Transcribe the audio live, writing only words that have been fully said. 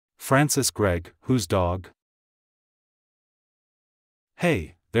Francis Gregg, whose dog?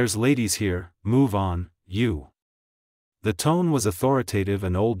 Hey, there's ladies here, move on, you. The tone was authoritative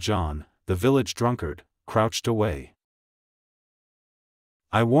and old John, the village drunkard, crouched away.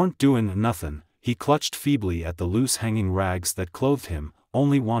 I warn't doin' nothin', he clutched feebly at the loose hanging rags that clothed him,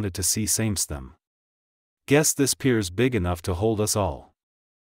 only wanted to see same's them. Guess this pier's big enough to hold us all.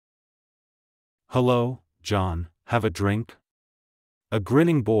 Hello, John, have a drink? A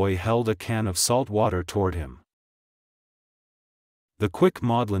grinning boy held a can of salt water toward him. The quick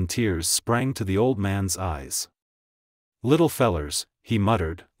maudlin tears sprang to the old man's eyes. Little fellers, he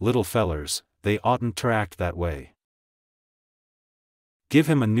muttered, little fellers, they oughtn't ter act that way. Give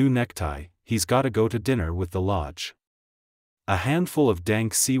him a new necktie, he's gotta go to dinner with the lodge. A handful of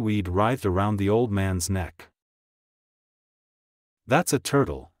dank seaweed writhed around the old man's neck. That's a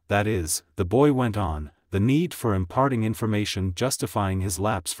turtle, that is, the boy went on, the need for imparting information justifying his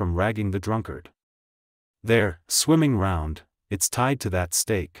lapse from ragging the drunkard. There, swimming round, it's tied to that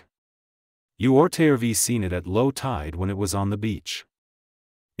stake. You orter've seen it at low tide when it was on the beach.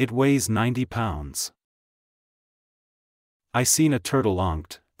 It weighs 90 pounds. I seen a turtle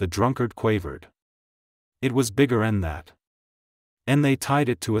onked, the drunkard quavered. It was bigger'n that. And they tied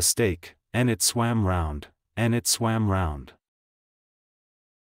it to a stake, and it swam round, and it swam round.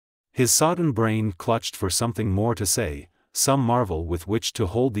 His sodden brain clutched for something more to say, some marvel with which to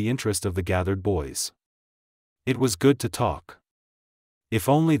hold the interest of the gathered boys. It was good to talk. If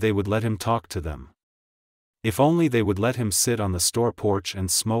only they would let him talk to them. If only they would let him sit on the store porch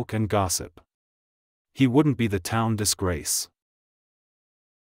and smoke and gossip. He wouldn't be the town disgrace.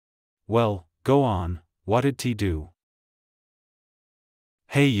 Well, go on, what did he do?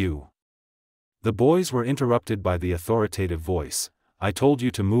 Hey you. The boys were interrupted by the authoritative voice. I told you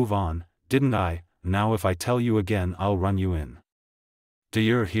to move on, didn't I? Now if I tell you again I'll run you in. Do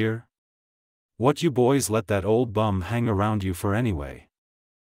yer hear? What you boys let that old bum hang around you for anyway?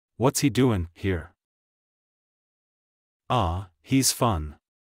 What's he doin' here? Ah, he's fun.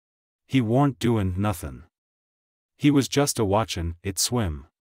 He warn't doin' nothin'. He was just a watchin' it swim.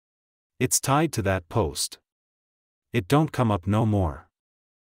 It's tied to that post. It don't come up no more.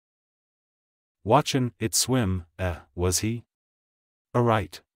 Watchin' it swim, was he?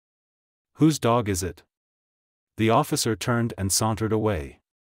 Right. Whose dog is it? The officer turned and sauntered away.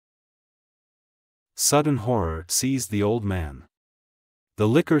 Sudden horror seized the old man. The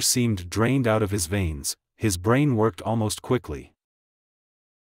liquor seemed drained out of his veins, his brain worked almost quickly.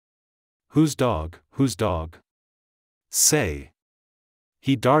 Whose dog, whose dog? Say.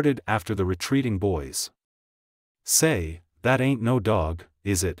 He darted after the retreating boys. Say, that ain't no dog,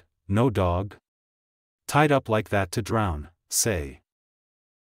 is it, no dog? Tied up like that to drown, say.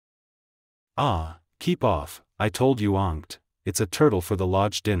 Ah, keep off, I told you onked, it's a turtle for the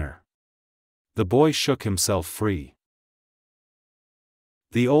lodge dinner. The boy shook himself free.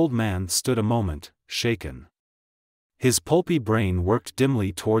 The old man stood a moment, shaken. His pulpy brain worked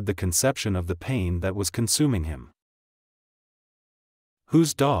dimly toward the conception of the pain that was consuming him.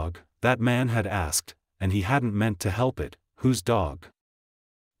 Whose dog, that man had asked, and he hadn't meant to help it, whose dog?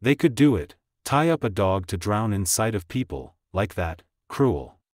 They could do it, tie up a dog to drown in sight of people, like that,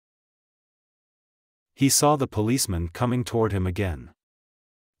 cruel. He saw the policeman coming toward him again.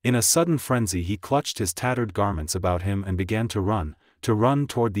 In a sudden frenzy he clutched his tattered garments about him and began to run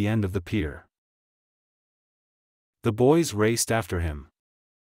toward the end of the pier. The boys raced after him.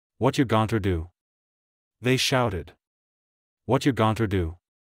 What you gonter do? They shouted. What you gonter do?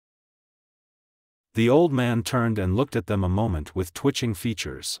 The old man turned and looked at them a moment with twitching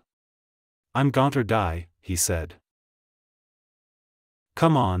features. I'm gonter die, he said.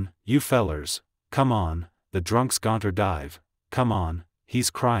 Come on, you fellers, come on, the drunk's gonter dive, come on, he's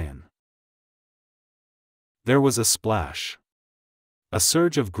cryin'. There was a splash. A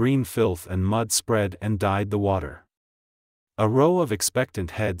surge of green filth and mud spread and dyed the water. A row of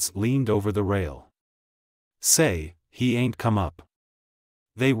expectant heads leaned over the rail. Say, he ain't come up.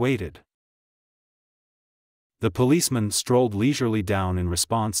 They waited. The policeman strolled leisurely down in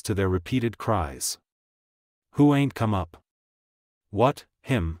response to their repeated cries. Who ain't come up? What,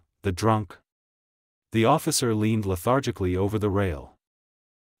 him, the drunk? The officer leaned lethargically over the rail.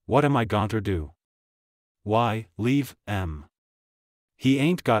 What am I gonter do? Why, leave, em. He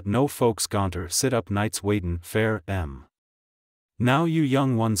ain't got no folks gonter sit up nights waitin' fair, em. Now you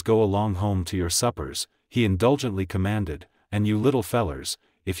young ones go along home to your suppers, he indulgently commanded, and you little fellers,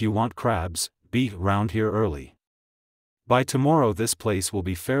 if you want crabs, be round here early. By tomorrow this place will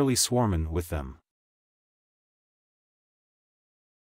be fairly swarmin' with them.